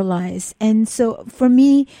naturalized. And so for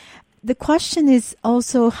me, the question is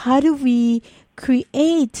also, how do we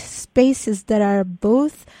create spaces that are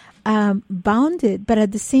both bounded, but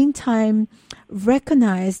at the same time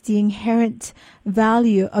recognize the inherent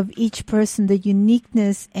value of each person, the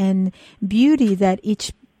uniqueness and beauty that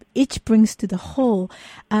each brings to the whole.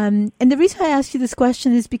 And the reason I ask you this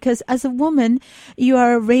question is because as a woman, you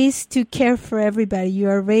are raised to care for everybody. You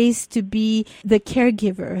are raised to be the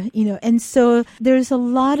caregiver, and so there's a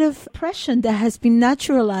lot of oppression that has been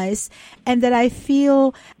naturalized, and that I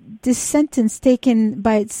feel this sentence taken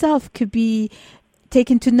by itself could be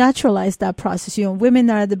taken to naturalize that process. Women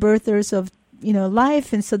are the birthers of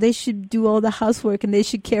life, and so they should do all the housework and they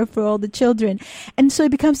should care for all the children. And so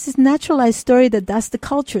it becomes this naturalized story that's the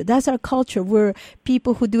culture. That's our culture. We're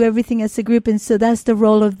people who do everything as a group, and so that's the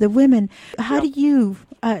role of the women. How do you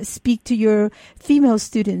speak to your female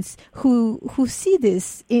students who see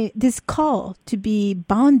this call to be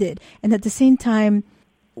bonded and at the same time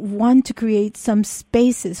want to create some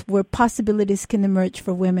spaces where possibilities can emerge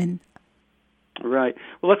for women? Right.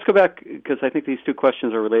 Well, let's go back, because I think these two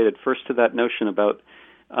questions are related. First, to that notion about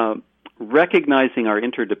recognizing our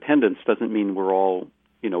interdependence doesn't mean we're all,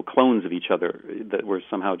 clones of each other, that we're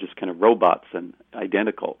somehow just kind of robots and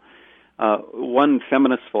identical. One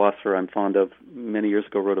feminist philosopher I'm fond of many years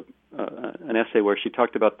ago wrote an essay where she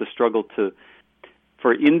talked about the struggle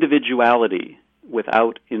for individuality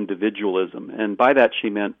without individualism. And by that she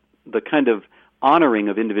meant the kind of honoring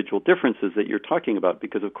of individual differences that you're talking about,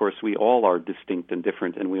 because of course we all are distinct and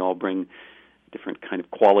different, and we all bring different kind of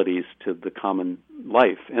qualities to the common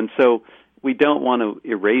life. And so we don't want to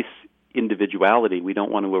erase individuality. We don't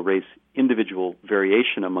want to erase individual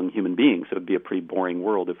variation among human beings. It would be a pretty boring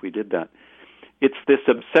world if we did that. It's this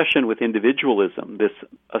obsession with individualism, this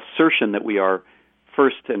assertion that we are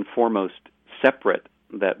first and foremost separate,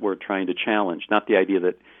 that we're trying to challenge, not the idea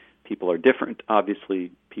that people are different.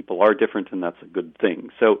 Obviously, people are different, and that's a good thing.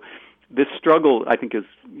 So this struggle, I think, is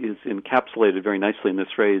encapsulated very nicely in this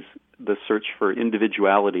phrase, the search for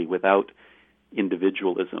individuality without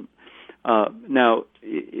individualism. Now,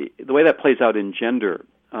 the way that plays out in gender,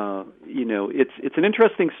 it's an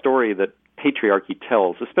interesting story that patriarchy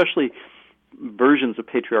tells, especially versions of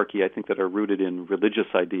patriarchy, I think, that are rooted in religious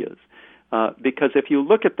ideas. Because if you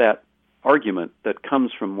look at that argument that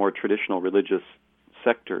comes from more traditional religious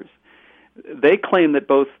sectors, they claim that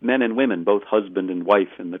both men and women, both husband and wife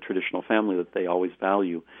in the traditional family that they always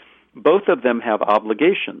value, both of them have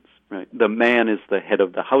obligations, right? The man is the head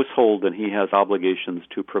of the household, and he has obligations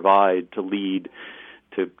to provide, to lead,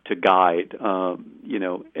 to guide,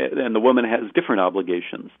 and the woman has different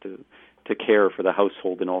obligations to care for the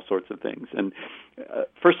household and all sorts of things. And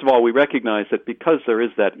first of all, we recognize that because there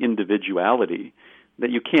is that individuality, that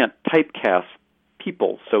you can't typecast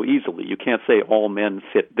people so easily. You can't say all men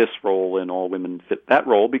fit this role and all women fit that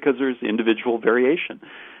role, because there's individual variation.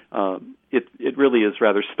 It really is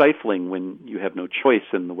rather stifling when you have no choice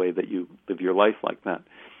in the way that you live your life like that.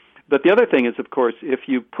 But the other thing is, of course, if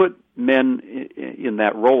you put men in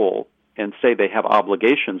that role, and say they have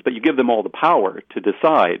obligations, but you give them all the power to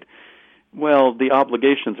decide, well, the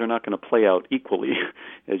obligations are not going to play out equally,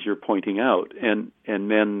 as you're pointing out. And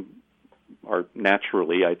men are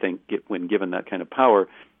naturally, I think, when given that kind of power,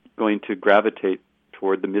 going to gravitate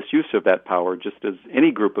toward the misuse of that power, just as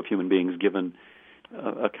any group of human beings given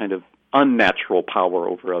a kind of unnatural power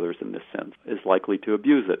over others in this sense is likely to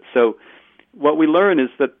abuse it. So what we learn is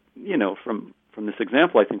that, from this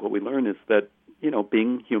example, I think what we learn is that,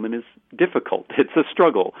 being human is difficult. It's a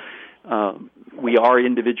struggle. We are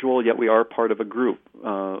individual, yet we are part of a group.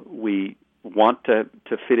 We want to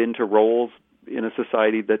fit into roles in a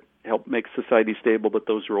society that help make society stable, but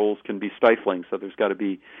those roles can be stifling, so there's got to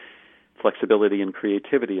be flexibility and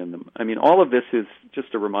creativity in them. I mean, all of this is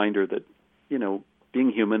just a reminder that, being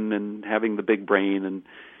human and having the big brain and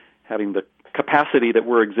having the capacity that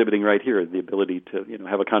we're exhibiting right here, the ability to,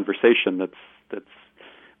 have a conversation that's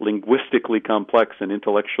linguistically complex and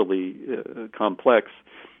intellectually complex,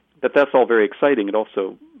 that's all very exciting. It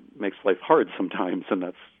also makes life hard sometimes, and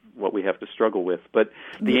that's what we have to struggle with. But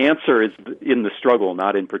the answer is in the struggle,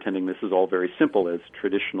 not in pretending this is all very simple, as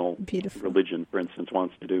traditional religion, for instance,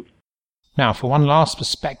 wants to do. Now, for one last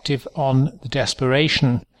perspective on the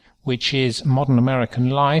desperation which is modern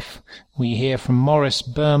American life, we hear from Maurice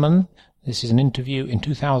Berman. This is an interview in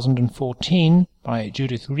 2014 by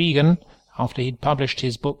Judith Regan after he'd published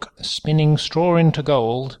his book Spinning Straw into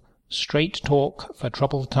Gold, Straight Talk for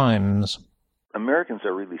Troubled Times. Americans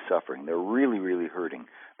are really suffering. They're really, really hurting.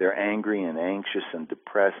 They're angry and anxious and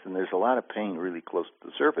depressed, and there's a lot of pain really close to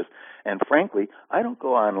the surface. And frankly, I don't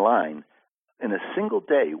go online in a single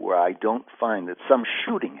day where I don't find that some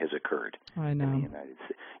shooting has occurred in the United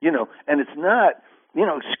States. And it's not,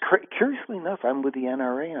 curiously enough, I'm with the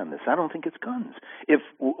NRA on this. I don't think it's guns. If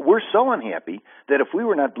we're so unhappy that if we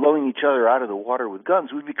were not blowing each other out of the water with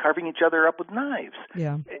guns, we'd be carving each other up with knives.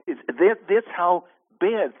 Yeah. That's how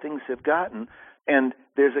bad things have gotten. And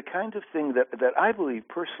there's a kind of thing that I believe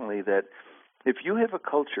personally that if you have a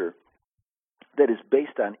culture that is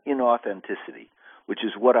based on inauthenticity, which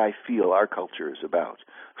is what I feel our culture is about.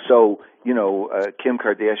 So, Kim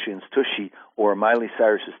Kardashian's tushy or Miley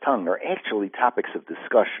Cyrus's tongue are actually topics of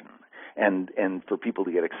discussion and for people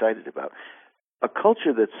to get excited about. A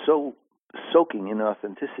culture that's so soaking in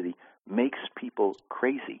authenticity makes people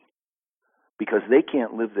crazy because they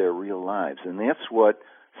can't live their real lives. And that's what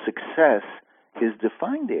success is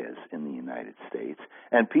defined as in the United States.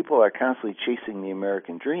 And people are constantly chasing the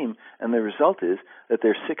American dream, and the result is that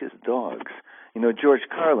they're sick as dogs. George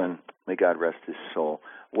Carlin, may God rest his soul,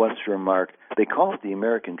 once remarked, they call it the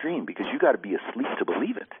American dream because you got to be asleep to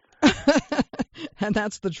believe it. And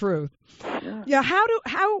that's the truth. Yeah.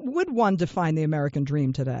 How would one define the American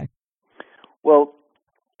dream today? Well,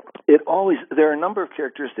 there are a number of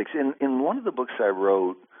characteristics. In one of the books I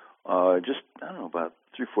wrote, about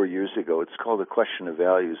 3 or 4 years ago, it's called A Question of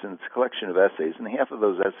Values, and it's a collection of essays, and half of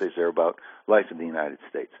those essays are about life in the United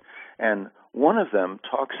States. And one of them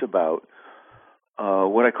talks about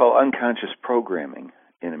what I call unconscious programming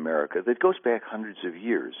in America that goes back hundreds of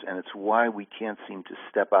years, and it's why we can't seem to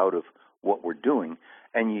step out of what we're doing.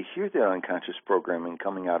 And you hear that unconscious programming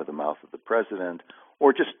coming out of the mouth of the president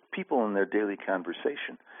or just people in their daily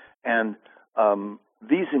conversation. And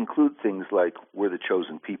these include things like we're the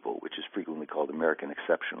chosen people, which is frequently called American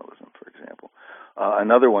exceptionalism, for example.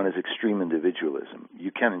 Another one is extreme individualism.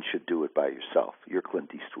 You can and should do it by yourself. You're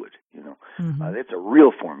Clint Eastwood, It's a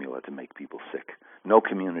real formula to make people sick. No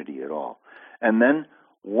community at all. And then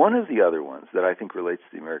one of the other ones that I think relates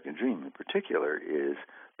to the American dream in particular is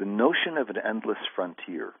the notion of an endless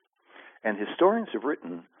frontier. And historians have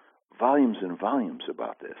written volumes and volumes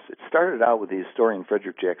about this. It started out with the historian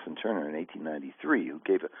Frederick Jackson Turner in 1893, who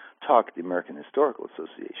gave a talk at the American Historical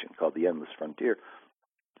Association called The Endless Frontier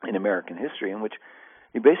in American History, in which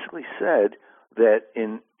he basically said that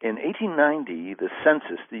in 1890, the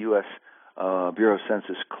census, the U.S. Bureau of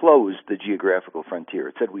Census, closed the geographical frontier.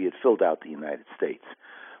 It said we had filled out the United States.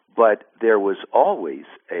 But there was always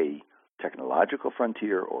a technological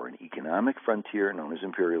frontier or an economic frontier known as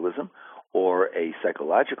imperialism, or a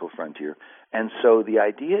psychological frontier. And so the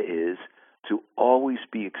idea is to always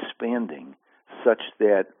be expanding such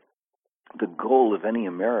that the goal of any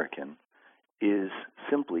American is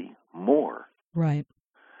simply more. Right.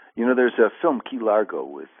 There's a film, Key Largo,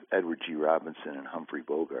 with Edward G. Robinson and Humphrey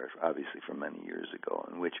Bogart, obviously from many years ago,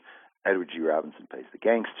 in which Edward G. Robinson plays the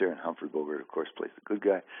gangster and Humphrey Bogart, of course, plays the good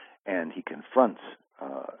guy, and he confronts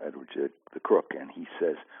Edward G., the crook, and he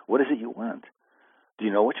says, "What is it you want? Do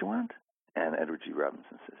you know what you want?" And Edward G.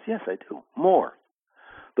 Robinson says, "Yes, I do. More."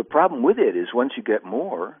 The problem with it is once you get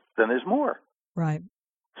more, then there's more. Right.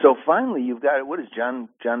 So finally, you've got, what is John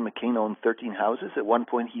McCain owned 13 houses? At one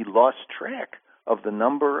point, he lost track of the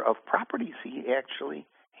number of properties he actually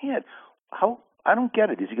had. I don't get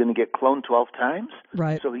it. Is he going to get cloned 12 times?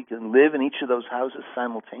 Right. So he can live in each of those houses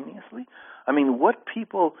simultaneously? I mean,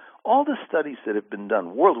 all the studies that have been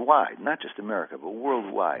done worldwide, not just America, but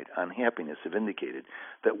worldwide on happiness have indicated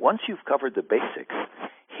that once you've covered the basics,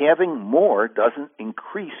 having more doesn't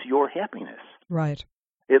increase your happiness. Right.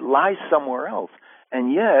 It lies somewhere else.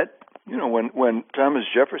 And yet, when Thomas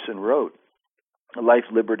Jefferson wrote Life,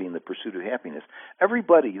 Liberty, and the Pursuit of Happiness,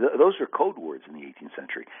 everybody, those are code words in the 18th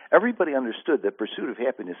century. Everybody understood that pursuit of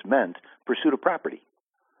happiness meant pursuit of property.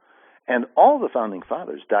 And all the founding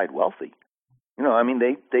fathers died wealthy.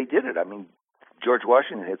 They did it. I mean, George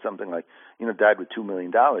Washington had something like, died with $2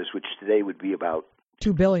 million, which today would be about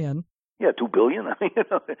 $2 billion. Yeah, $2 billion. I mean,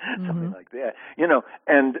 something like that.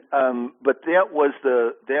 But that was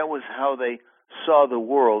how they saw the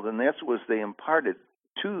world, and that was they imparted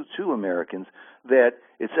to Americans that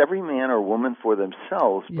it's every man or woman for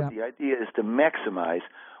themselves, but the idea is to maximize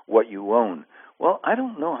what you own. Well, I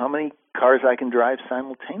don't know how many cars I can drive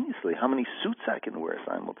simultaneously, how many suits I can wear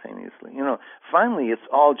simultaneously. Finally, it's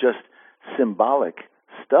all just symbolic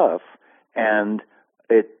stuff, and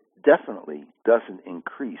it definitely doesn't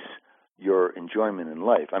increase your enjoyment in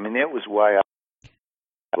life. I mean, that was why I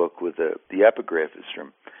book with the epigraph is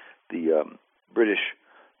from the British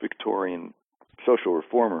Victorian social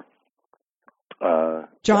reformer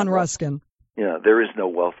John Ruskin. There is no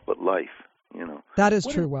wealth but life. That is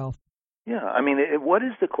true wealth. Yeah, I mean, what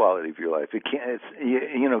is the quality of your life? It can't.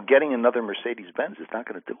 It's getting another Mercedes-Benz is not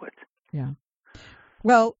going to do it. Yeah.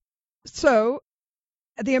 Well, so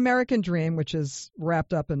the American dream, which is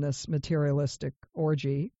wrapped up in this materialistic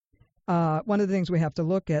orgy, one of the things we have to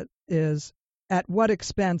look at is at what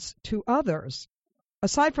expense to others.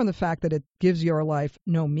 Aside from the fact that it gives your life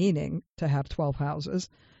no meaning to have 12 houses,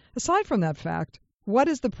 aside from that fact, what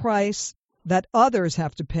is the price that others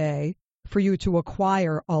have to pay for you to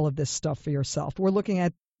acquire all of this stuff for yourself? We're looking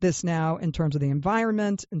at this now in terms of the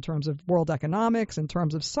environment, in terms of world economics, in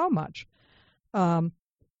terms of so much.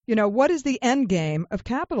 What is the end game of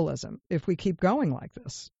capitalism if we keep going like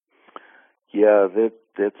this? Yeah,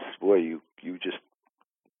 that's boy, you just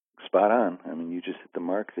spot on. I mean, you just hit the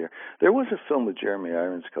mark there. There was a film with Jeremy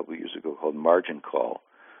Irons a couple of years ago called Margin Call,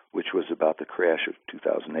 which was about the crash of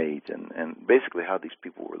 2008 and basically how these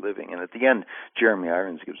people were living. And at the end, Jeremy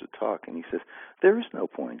Irons gives a talk, and he says, there is no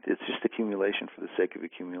point. It's just accumulation for the sake of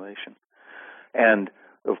accumulation. And,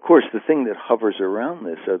 of course, the thing that hovers around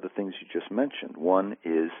this are the things you just mentioned. One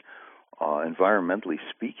is, environmentally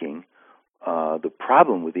speaking, the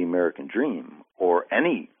problem with the American dream or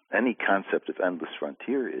any concept of endless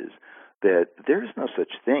frontier is that there is no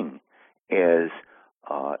such thing as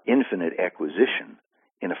infinite acquisition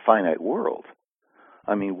in a finite world.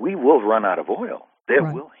 I mean, we will run out of oil.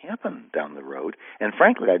 That will happen down the road. And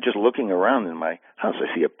frankly, I'm just looking around in my house.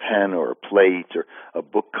 I see a pen or a plate or a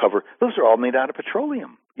book cover. Those are all made out of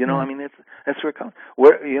petroleum. I mean, that's where it comes.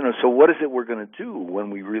 So what is it we're going to do when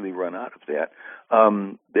we really run out of that?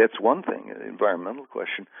 That's one thing, an environmental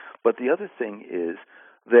question. But the other thing is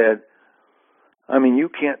that, I mean, you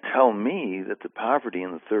can't tell me that the poverty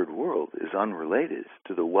in the third world is unrelated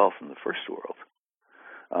to the wealth in the first world.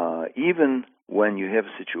 Even when you have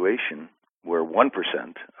a situation where 1%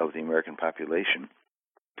 of the American population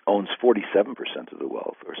owns 47% of the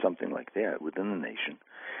wealth or something like that within the nation,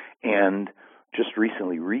 and just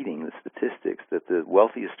recently reading the statistics that the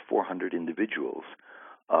wealthiest 400 individuals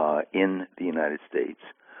in the United States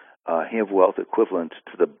have wealth equivalent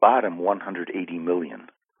to the bottom 180 million.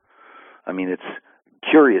 I mean, it's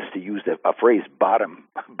curious to use a phrase bottom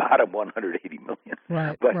 180 million.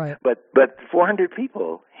 But 400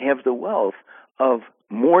 people have the wealth of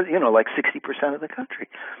more, like 60% of the country.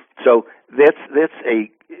 So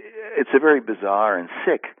it's a very bizarre and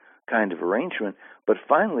sick kind of arrangement. But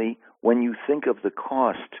finally, when you think of the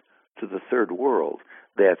cost to the third world,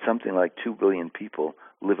 that something like 2 billion people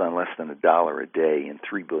live on less than $1 a day and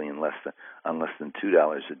 3 billion on less than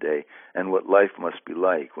 $2 a day, and what life must be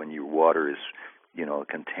like when your water is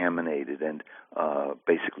contaminated and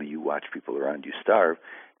basically you watch people around you starve,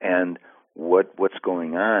 and what's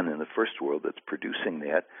going on in the first world that's producing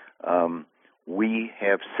that, we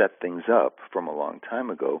have set things up from a long time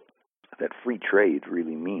ago that free trade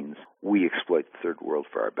really means we exploit the third world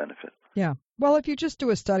for our benefit. Yeah. Well, if you just do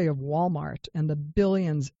a study of Walmart and the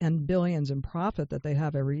billions and billions in profit that they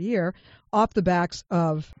have every year off the backs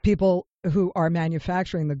of people who are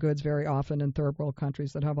manufacturing the goods very often in third world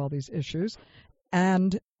countries that have all these issues,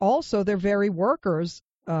 and also their very workers,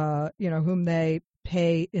 whom they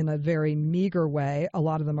pay in a very meager way. A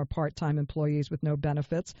lot of them are part-time employees with no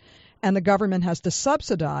benefits. And the government has to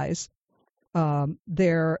subsidize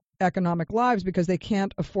their economic lives because they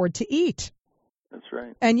can't afford to eat. That's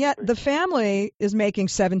right. And yet the family is making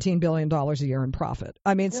 $17 billion a year in profit.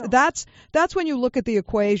 I mean, that's when you look at the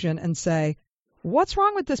equation and say, what's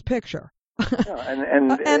wrong with this picture? And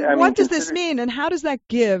what does this mean? And how does that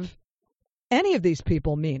give any of these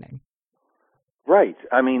people meaning? Right.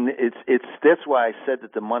 I mean, it's that's why I said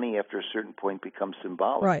that the money after a certain point becomes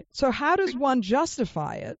symbolic. Right. So how does one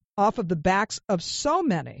justify it off of the backs of so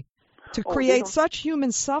many to create such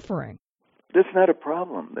human suffering? That's not a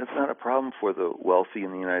problem. That's not a problem for the wealthy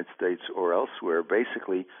in the United States or elsewhere.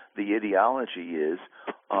 Basically, the ideology is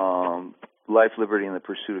life, liberty, and the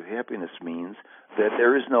pursuit of happiness means that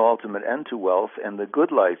there is no ultimate end to wealth, and the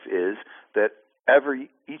good life is that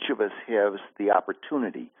each of us has the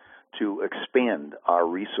opportunity to expand our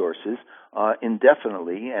resources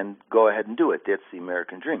indefinitely and go ahead and do it. That's the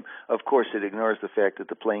American dream. Of course, it ignores the fact that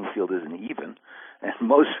the playing field isn't even, and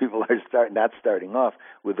most people are not starting off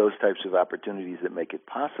with those types of opportunities that make it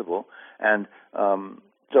possible. And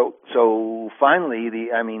so finally,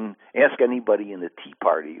 ask anybody in the Tea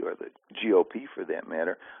Party or the GOP for that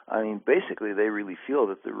matter. I mean, basically, they really feel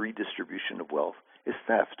that the redistribution of wealth is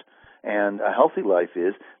theft. And a healthy life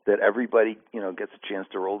is that everybody, gets a chance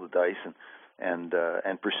to roll the dice and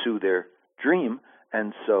pursue their dream.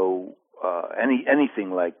 And so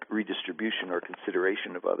anything like redistribution or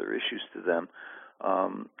consideration of other issues to them,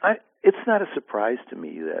 it's not a surprise to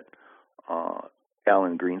me that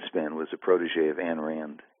Alan Greenspan was a protege of Ayn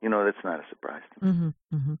Rand. That's not a surprise to me.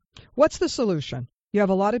 Mm-hmm, mm-hmm. What's the solution? You have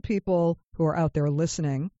a lot of people who are out there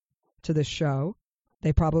listening to this show.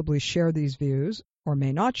 They probably share these views or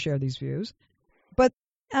may not share these views.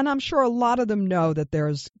 And I'm sure a lot of them know that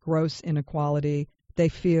there's gross inequality. They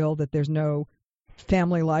feel that there's no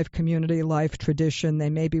family life, community life, tradition. They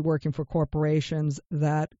may be working for corporations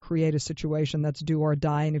that create a situation that's do or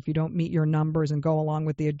die, and if you don't meet your numbers and go along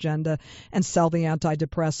with the agenda and sell the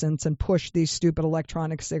antidepressants and push these stupid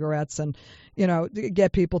electronic cigarettes and,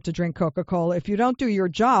 get people to drink Coca-Cola, if you don't do your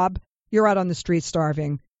job, you're out on the street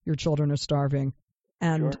starving. Your children are starving.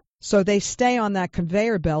 And so they stay on that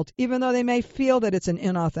conveyor belt, even though they may feel that it's an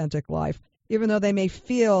inauthentic life, even though they may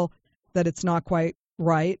feel that it's not quite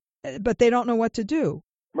right, but they don't know what to do.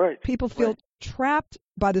 Right. People feel trapped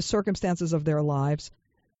by the circumstances of their lives.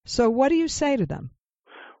 So what do you say to them?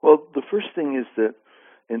 Well, the first thing is that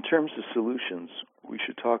in terms of solutions, we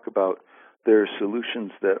should talk about there are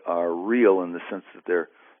solutions that are real in the sense that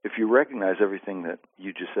if you recognize everything that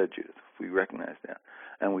you just said, Judith, if we recognize that,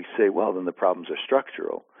 and we say, well, then the problems are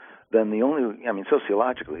structural, then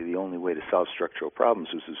sociologically, the only way to solve structural problems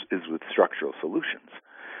is with structural solutions.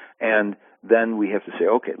 And then we have to say,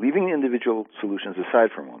 okay, leaving the individual solutions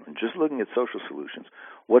aside for a moment, just looking at social solutions,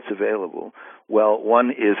 what's available? Well,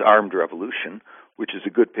 one is armed revolution, which is a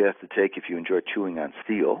good path to take if you enjoy chewing on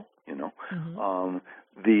steel, Mm-hmm.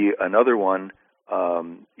 Another one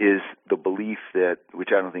is the belief that, which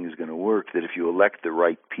I don't think is going to work, that if you elect the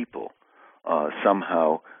right people,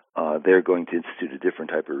 somehow they're going to institute a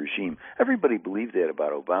different type of regime. Everybody believed that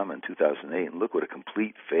about Obama in 2008, and look what a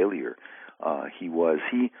complete failure he was.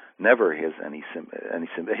 He never has any sympathy.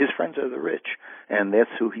 His friends are the rich, and that's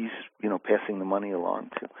who he's passing the money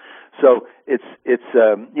along to. So it's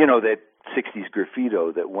that 60s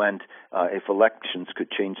graffito that went, if elections could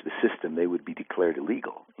change the system, they would be declared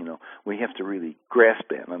illegal. We have to really grasp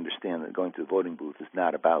that and understand that going to the voting booth is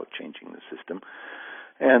not about changing the system.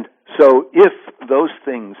 And so if those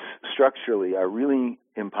things structurally are really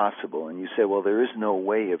impossible, and you say, well, there is no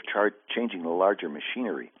way of changing the larger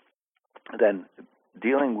machinery, then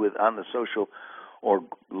dealing with on the social or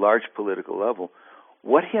large political level,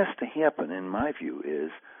 what has to happen, in my view,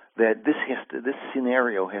 is that this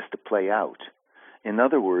scenario has to play out. In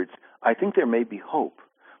other words, I think there may be hope,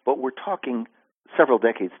 but we're talking several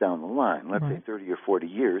decades down the line, let's say 30 or 40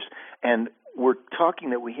 years, and we're talking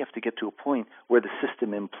that we have to get to a point where the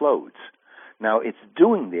system implodes. Now, it's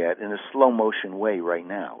doing that in a slow-motion way right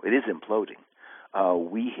now. It is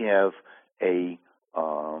imploding. We have a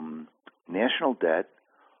national debt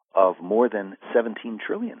of more than $17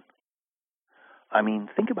 trillion. I mean,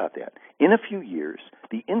 think about that. In a few years,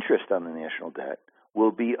 the interest on the national debt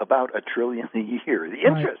will be about $1 trillion a year. The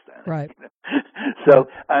interest on it. Right. So,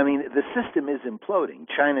 I mean, the system is imploding.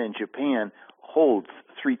 China and Japan holds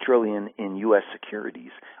 $3 trillion in U.S.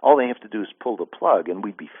 securities. All they have to do is pull the plug, and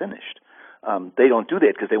we'd be finished. They don't do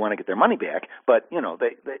that because they want to get their money back, but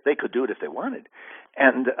they could do it if they wanted.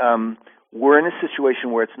 And we're in a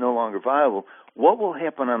situation where it's no longer viable. What will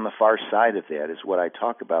happen on the far side of that is what I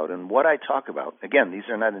talk about. And what I talk about, again, these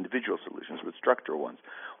are not individual solutions, but structural ones.